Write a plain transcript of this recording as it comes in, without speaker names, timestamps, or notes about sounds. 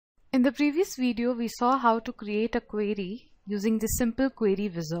In the previous video, we saw how to create a query using the simple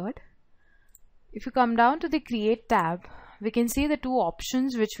query wizard. If you come down to the Create tab, we can see the two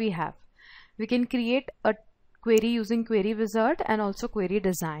options which we have. We can create a query using Query Wizard and also Query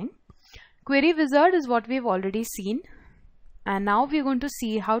Design. Query Wizard is what we've already seen, and now we're going to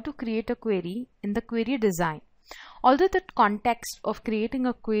see how to create a query in the Query Design. Although the context of creating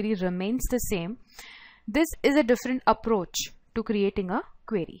a query remains the same, this is a different approach to creating a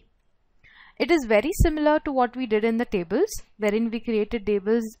query. It is very similar to what we did in the tables, wherein we created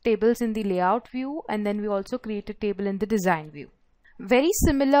tables in the layout view, and then we also created table in the design view. Very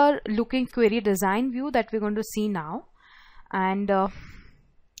similar looking query design view that we're going to see now. And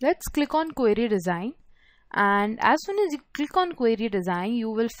let's click on query design. And as soon as you click on query design,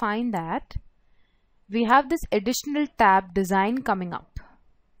 you will find that we have this additional tab design coming up.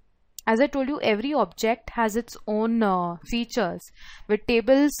 As I told you, every object has its own features. With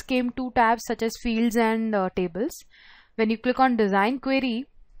tables came two tabs such as fields and tables. When you click on design query,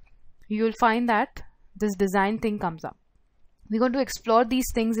 you will find that this design thing comes up. We're going to explore these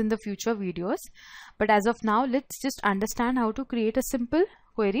things in the future videos, but as of now, let's just understand how to create a simple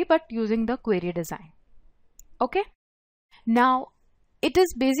query but using the query design. Okay. Now, it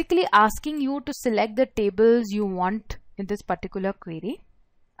is basically asking you to select the tables you want in this particular query.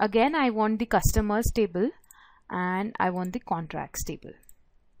 Again, I want the customers table and I want the contracts table.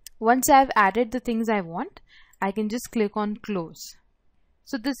 Once I've added the things I want, I can just click on close.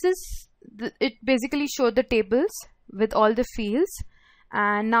 So this is, it basically showed the tables with all the fields,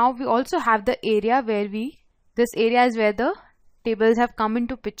 and now we also have the area where this area is where the tables have come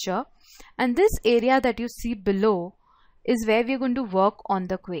into picture, and this area that you see below is where we're going to work on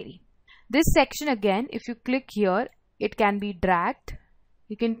the query. This section, again, if you click here, it can be dragged.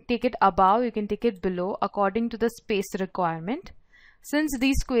 You can take it above, you can take it below according to the space requirement. Since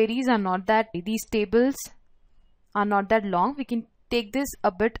these queries are not that, these tables are not that long, we can take this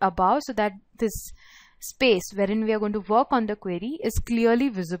a bit above so that this space wherein we are going to work on the query is clearly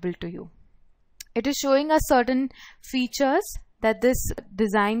visible to you. It is showing us certain features that this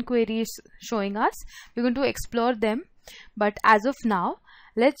design query is showing us. We're going to explore them, but as of now,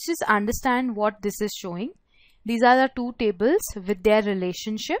 let's just understand what this is showing. These are the two tables with their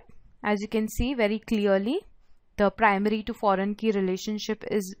relationship. As you can see very clearly, the primary to foreign key relationship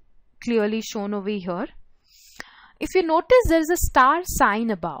is clearly shown over here. If you notice, there is a star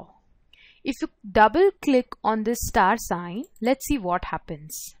sign above. If you double click on this star sign, let's see what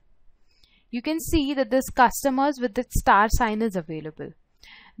happens. You can see that this customers with the star sign is available.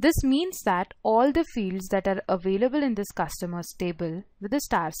 This means that all the fields that are available in this customers table with the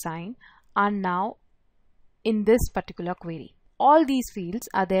star sign are now in this particular query. All these fields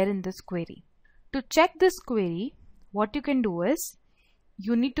are there in this query. To check this query, what you can do is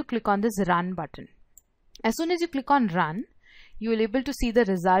you need to click on this run button. As soon as you click on run, you will be able to see the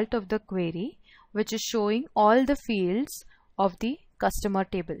result of the query, which is showing all the fields of the customer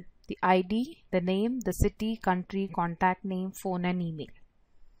table: the ID, the name, the city, country, contact name, phone and email.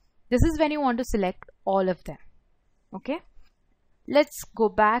 This is when you want to select all of them. Okay. Let's go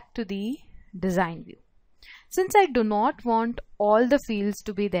back to the design view. Since I do not want all the fields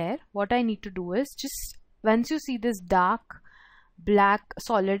to be there, what I need to do is just once you see this dark black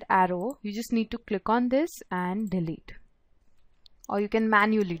solid arrow, you just need to click on this and delete, or you can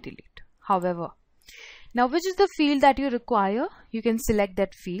manually delete. However, now which is the field that you require, you can select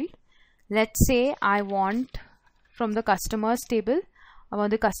that field. Let's say I want from the customers table, I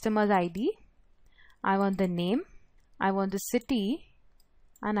want the customer's ID, I want the name, I want the city,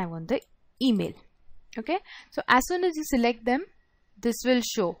 and I want the email. Okay, so as soon as you select them, this will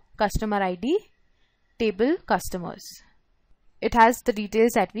show customer ID, table, customers. It has the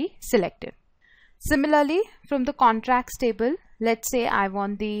details that we selected. Similarly, from the contracts table, let's say I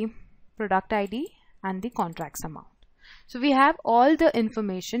want the product ID and the contracts amount. So we have all the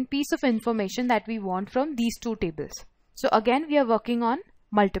information, piece of information that we want from these two tables. So again, we are working on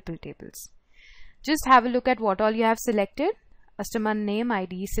multiple tables. Just have a look at what all you have selected: customer name,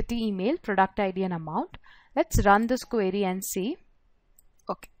 ID, city, email, product ID and amount. Let's run this query and see.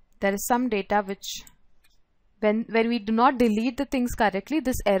 Okay, there is some data which when we do not delete the things correctly,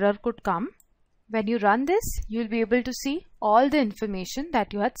 this error could come. When you run this, you will be able to see all the information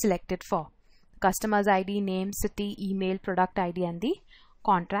that you had selected for: customer's ID, name, city, email, product ID and the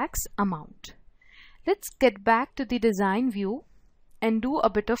contracts amount. Let's get back to the design view and do a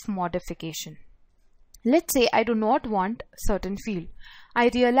bit of modification. Let's say I do not want certain field. I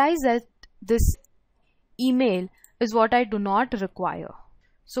realize that this email is what I do not require.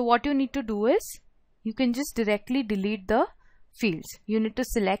 So what you need to do is you can just directly delete the fields. You need to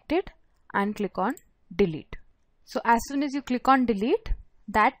select it and click on delete. So as soon as you click on delete,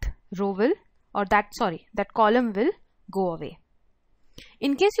 that row will, or that column will go away.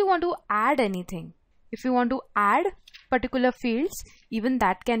 In case you want to add anything, if you want to add particular fields, even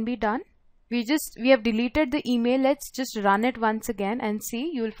that can be done. We have deleted the email. Let's just run it once again and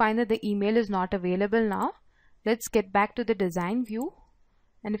see. You will find that the email is not available now. Let's get back to the design view,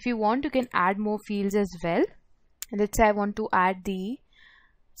 and if you want, you can add more fields as well. Let's say I want to add the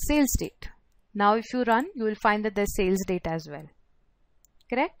sales date. Now if you run, you will find that there's sales date as well.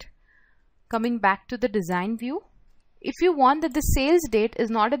 Correct? Coming back to the design view, if you want that the sales date is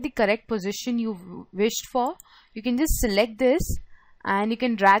not at the correct position you wished for, you can just select this and you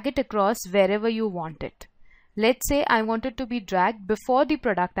can drag it across wherever you want it. Let's say I want it to be dragged before the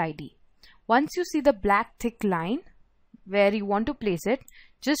product ID. Once you see the black thick line where you want to place it,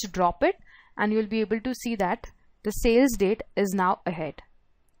 just drop it and you'll be able to see that the sales date is now ahead.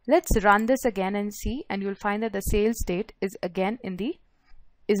 Let's run this again and see, and you'll find that the sales date is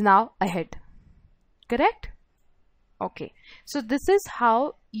now ahead. Correct? Okay, so this is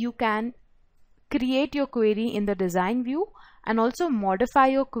how you can create your query in the design view and also modify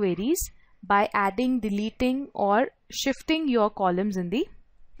your queries by adding, deleting, or shifting your columns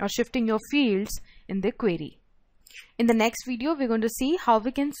shifting your fields in the query. In the next video, we're going to see how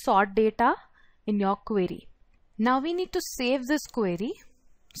we can sort data in your query. Now we need to save this query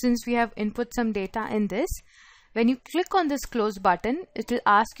since we have input some data in this. When you click on this close button, it will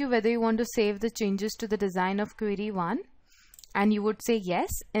ask you whether you want to save the changes to the design of query 1, and you would say yes,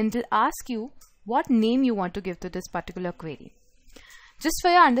 and it will ask you what name you want to give to this particular query. Just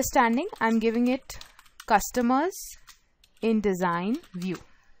for your understanding, I'm giving it customers in design view.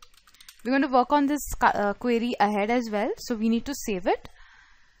 We're going to work on this query ahead as well, so we need to save it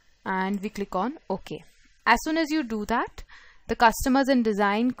and we click on OK. As soon as you do that, the customers in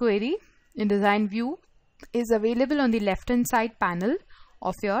design query in design view is available on the left hand side panel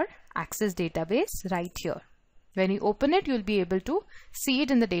of your Access database right here. When you open it, you'll be able to see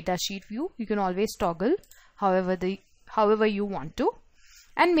it in the datasheet view. You can always toggle however you want to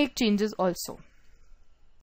and make changes also.